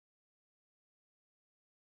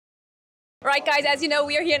Right, guys, as you know,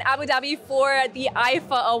 we are here in Abu Dhabi for the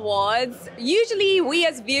IIFA Awards. Usually, we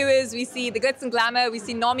as viewers, we see the glitz and glamour, we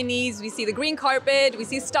see nominees, we see the green carpet, we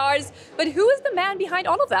see stars. But who is the man behind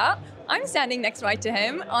all of that? I'm standing next right to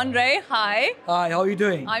him. Andre, hi. Hi, how are you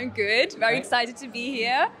doing? I'm good. Very excited to be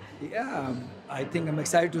here. Yeah, I think I'm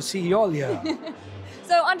excited to see you all here.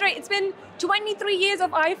 So, Andre, it's been 23 years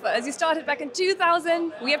of IIFA. As you started back in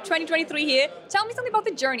 2000, we have 2023 here. Tell me something about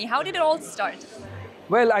the journey. How did it all start?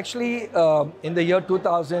 Well, actually, in the year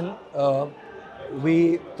 2000,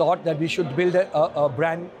 we thought that we should build a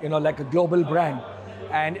brand, like a global brand.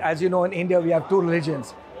 And as you know, in India, we have two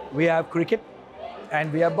religions. We have cricket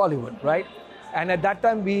and we have Bollywood, right? And at that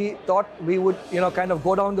time, we thought we would, kind of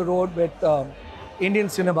go down the road with Indian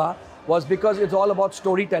cinema, was because it's all about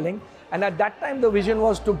storytelling. And at that time, the vision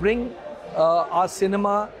was to bring our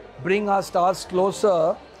cinema, bring our stars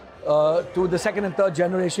closer to the second and third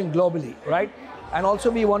generation globally, right? And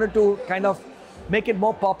also we wanted to kind of make it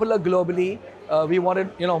more popular globally. We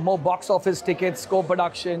wanted, more box office tickets,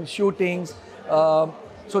 co-production, shootings.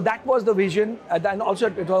 So that was the vision. And then also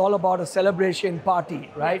it was all about a celebration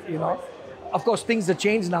party, right? Of course, things have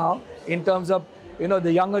changed now in terms of,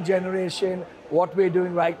 the younger generation, what we're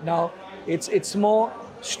doing right now. It's more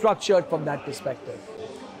structured from that perspective.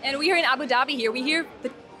 And we're in Abu Dhabi here. We're here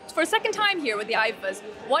for a second time here with the IIFAs.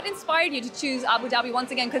 What inspired you to choose Abu Dhabi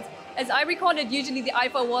once again? Because as I recall it, usually the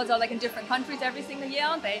IIFA awards are like in different countries every single year,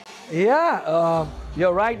 aren't they? Yeah,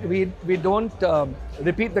 you're right. We don't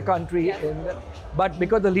repeat the country, but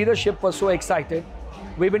because the leadership was so excited,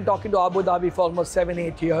 we've been talking to Abu Dhabi for almost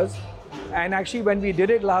 7-8 years. And actually when we did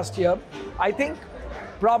it last year, I think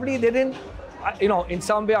probably they didn't, in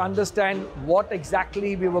some way understand what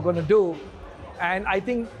exactly we were going to do. And I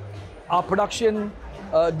think our production,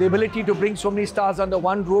 the ability to bring so many stars under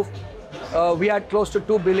one roof, we had close to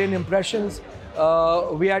 2 billion impressions.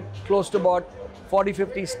 We had close to about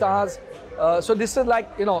 40-50 stars. So this is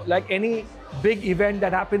like, like any big event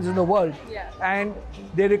that happens in the world. Yeah. And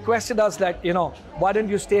they requested us that, why don't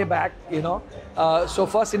you stay back, So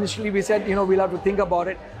first initially we said, we'll have to think about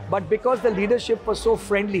it. But because the leadership was so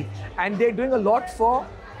friendly and they're doing a lot for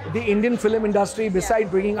the Indian film industry besides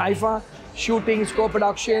bringing IIFA, shootings,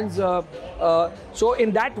 co-productions. So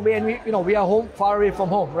in that way, and we are home, far away from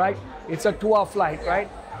home, right? It's a 2-hour flight, right?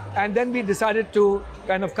 And then we decided to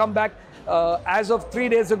kind of come back. As of 3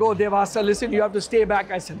 days ago, they've asked us, listen, you have to stay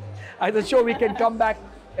back. I said, sure, we can come back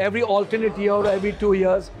every alternate year or every 2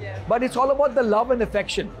 years. Yeah. But it's all about the love and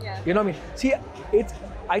affection. Yeah. You know what I mean? See,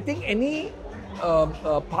 I think any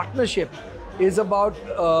partnership is about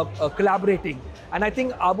collaborating. And I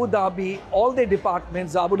think Abu Dhabi, all their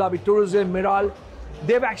departments, Abu Dhabi Tourism, Miral,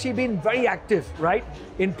 they've actually been very active, right,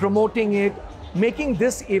 in promoting it, making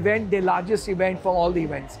this event the largest event for all the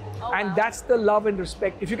events. Oh, and wow. that's the love and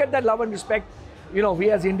respect. If you get that love and respect, we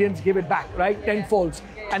as Indians give it back, right, tenfolds.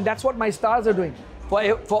 Yeah. And that's what my stars are doing.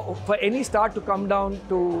 For any star to come down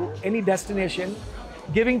to any destination,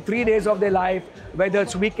 giving 3 days of their life, whether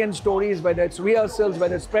it's weekend stories, whether it's rehearsals,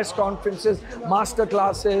 whether it's press conferences, master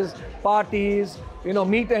classes, parties,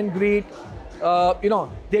 meet and greet,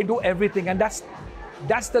 they do everything. And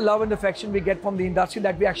that's the love and affection we get from the industry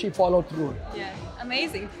that we actually follow through. Yeah,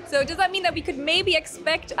 amazing. So does that mean that we could maybe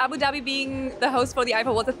expect Abu Dhabi being the host for the IIFA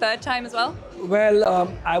Awards a third time as well?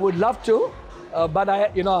 Well, I would love to, but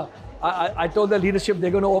I told the leadership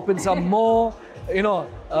they're going to open some more,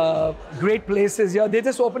 great places here. They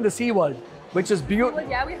just opened the SeaWorld, which is beautiful.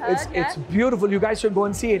 Yeah, we heard. It's beautiful. You guys should go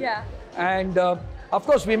and see it. Yeah. And of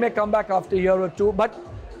course, we may come back after a year or two. But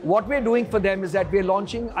what we're doing for them is that we're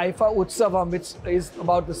launching IIFA Utsavam, which is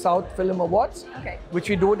about the South Film Awards, which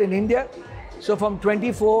we do it in India. So from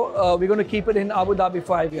 24, we're going to keep it in Abu Dhabi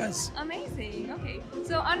for 5 years. Amazing. Okay.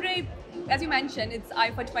 So Andre, as you mentioned, it's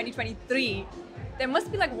IIFA 2023. There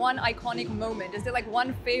must be like one iconic moment. Is there like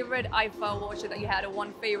one favorite IIFA award show that you had, or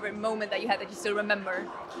one favorite moment that you had that you still remember?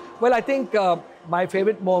 Well, I think my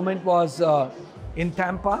favorite moment was in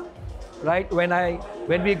Tampa, right?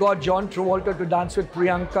 When we got John Travolta to dance with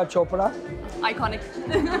Priyanka Chopra. Iconic.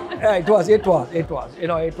 Yeah, it was.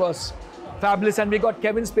 It was fabulous, and we got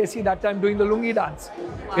Kevin Spacey that time doing the lungi dance.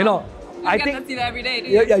 Wow. I think you can't see that every day, do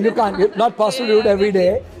you? Yeah, you can't. It's not possible to do it every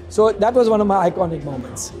day. So that was one of my iconic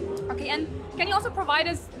moments. Okay, and can you also provide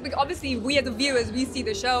us, like, obviously we as the viewers, we see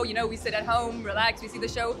the show, we sit at home, relax, we see the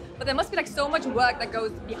show, but there must be like so much work that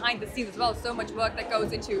goes behind the scenes as well, so much work that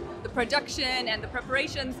goes into the production and the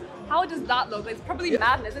preparations. How does that look? It's probably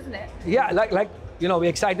madness, isn't it? Yeah, we're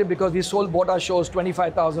excited because we sold both our shows,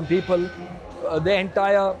 25,000 people. The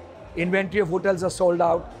entire inventory of hotels are sold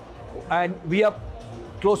out, and we are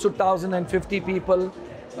close to 1,050 people.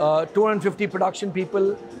 250 production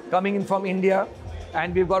people coming in from India.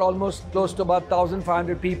 And we've got almost close to about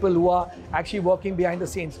 1,500 people who are actually working behind the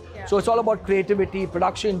scenes. Yeah. So it's all about creativity,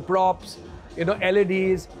 production, props,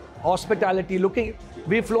 LEDs, hospitality.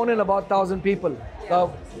 We've flown in about 1,000 people. Yeah.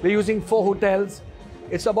 We're using 4 hotels.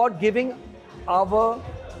 It's about giving our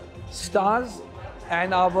stars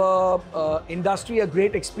and our industry a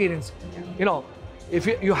great experience. If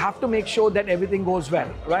you have to make sure that everything goes well,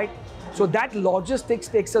 right? So that logistics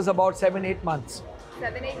takes us about 7-8 months.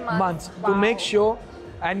 7-8 months. Wow. To make sure,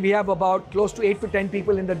 and we have about close to 8 to 10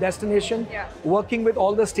 people in the destination, working with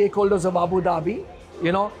all the stakeholders of Abu Dhabi,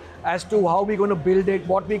 as to how we're going to build it,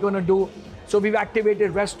 what we're going to do. So we've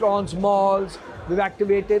activated restaurants, malls, we've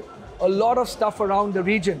activated a lot of stuff around the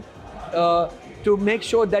region to make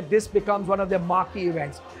sure that this becomes one of their marquee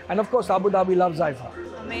events. And of course, Abu Dhabi loves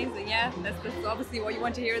IIFA. Amazing, yeah. That's obviously what you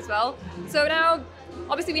want to hear as well. So now,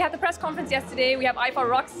 obviously we had the press conference yesterday, we have IIFA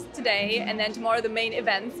Rocks today, and then tomorrow the main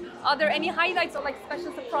events. Are there any highlights or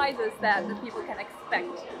special surprises that the people can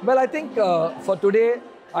expect? Well, I think for today,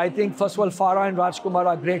 first of all, Farah and Rajkumar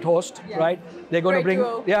are great hosts, right? They're going to bring,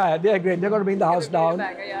 duo. yeah, they're great. They're going to bring the house down.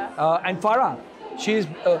 And Farah, she's,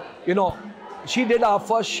 she did our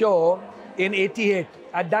first show in '88.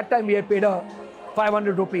 At that time, we had paid her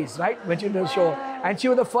 500 rupees, right? When she did the show. And she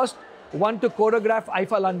was the first one to choreograph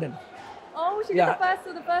IIFA London. Oh, she was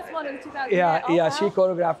the first one in 2000. Yeah, wow. She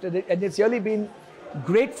choreographed it. And it's really been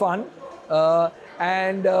great fun. Well,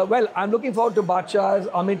 I'm looking forward to Badshah's,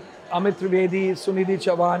 Amit Trivedi, Sunidhi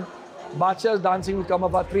Chauhan. Badshah's dancing will come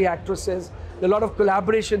about 3 actresses. There are a lot of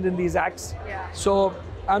collaborations in these acts. Yeah. So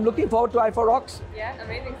I'm looking forward to IIFA Rocks. Yeah,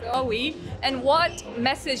 amazing. So are we. And what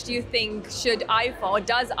message do you think should IIFA, or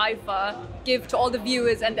does IIFA give to all the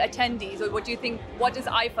viewers and the attendees? Or what do you think, what is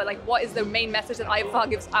IIFA, what is the main message that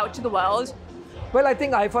IIFA gives out to the world? Well, I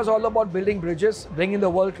think IIFA is all about building bridges, bringing the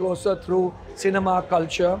world closer through cinema,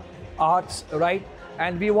 culture, arts, right?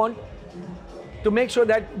 And we want to make sure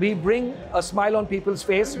that we bring a smile on people's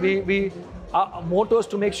face. Our motto is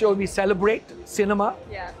to make sure we celebrate cinema,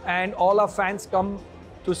 and all our fans come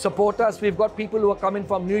to support us. We've got people who are coming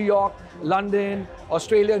from New York, London,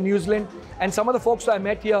 Australia, New Zealand, and some of the folks I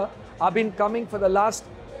met here have been coming for the last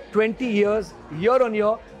 20 years, year on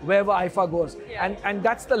year, wherever IIFA goes. And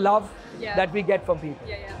that's the love that we get from people.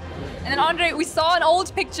 And then Andre, we saw an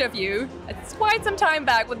old picture of you, it's quite some time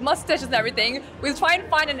back, with mustaches and everything. We'll try and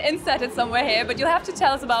find and insert it somewhere here, but you'll have to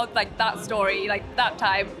tell us about that story, that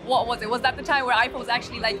time. What was it? Was that the time where IIFA was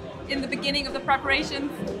actually in the beginning of the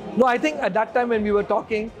preparations? No, I think at that time when we were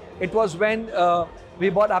talking, it was when we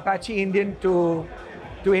bought Apache Indian to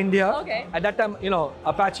India. Okay. At that time,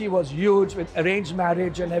 Apache was huge with arranged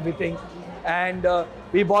marriage and everything. And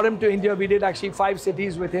we brought him to India. We did actually 5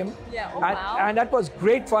 cities with him. Yeah, wow. And that was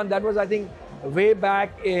great fun. That was, I think, way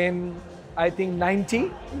back in,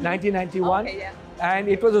 1991. Okay, yeah. And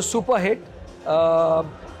it was a super hit.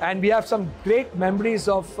 And we have some great memories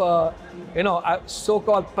of,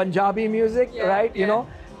 so-called Punjabi music, right?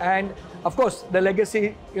 And of course, the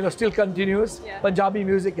legacy, still continues. Yeah. Punjabi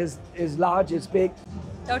music is large, it's big.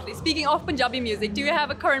 Totally. Speaking of Punjabi music, do you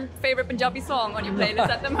have a current favorite Punjabi song on your playlist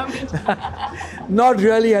at the moment? Not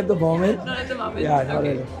really at the moment. Not at the moment. Yeah, not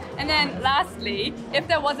really. And then lastly, if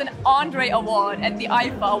there was an Andre Award at the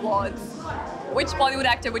IIFA Awards, which Bollywood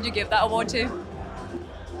actor would you give that award to?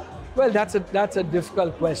 Well, that's a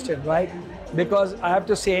difficult question, right? Because I have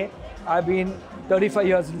to say, I've been 35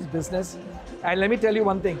 years in this business. And let me tell you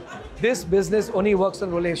one thing, this business only works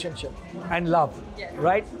on relationship and love,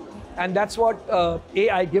 right? And that's what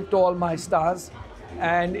I give to all my stars,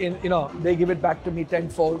 and they give it back to me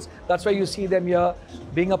tenfold. That's why you see them here,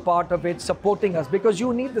 being a part of it, supporting us, because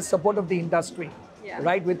you need the support of the industry,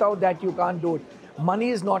 right? Without that, you can't do it.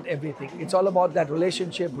 Money is not everything. It's all about that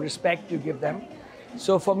relationship, respect you give them.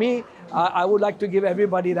 So for me, I would like to give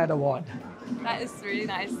everybody that award. That is really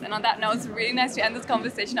nice. And on that note, it's really nice to end this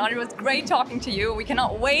conversation. Andre, it was great talking to you. We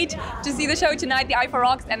cannot wait to see the show tonight, the IIFA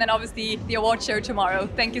Rocks, and then obviously the award show tomorrow.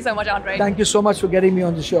 Thank you so much, Andre. Thank you so much for getting me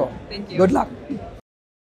on the show. Thank you. Good luck.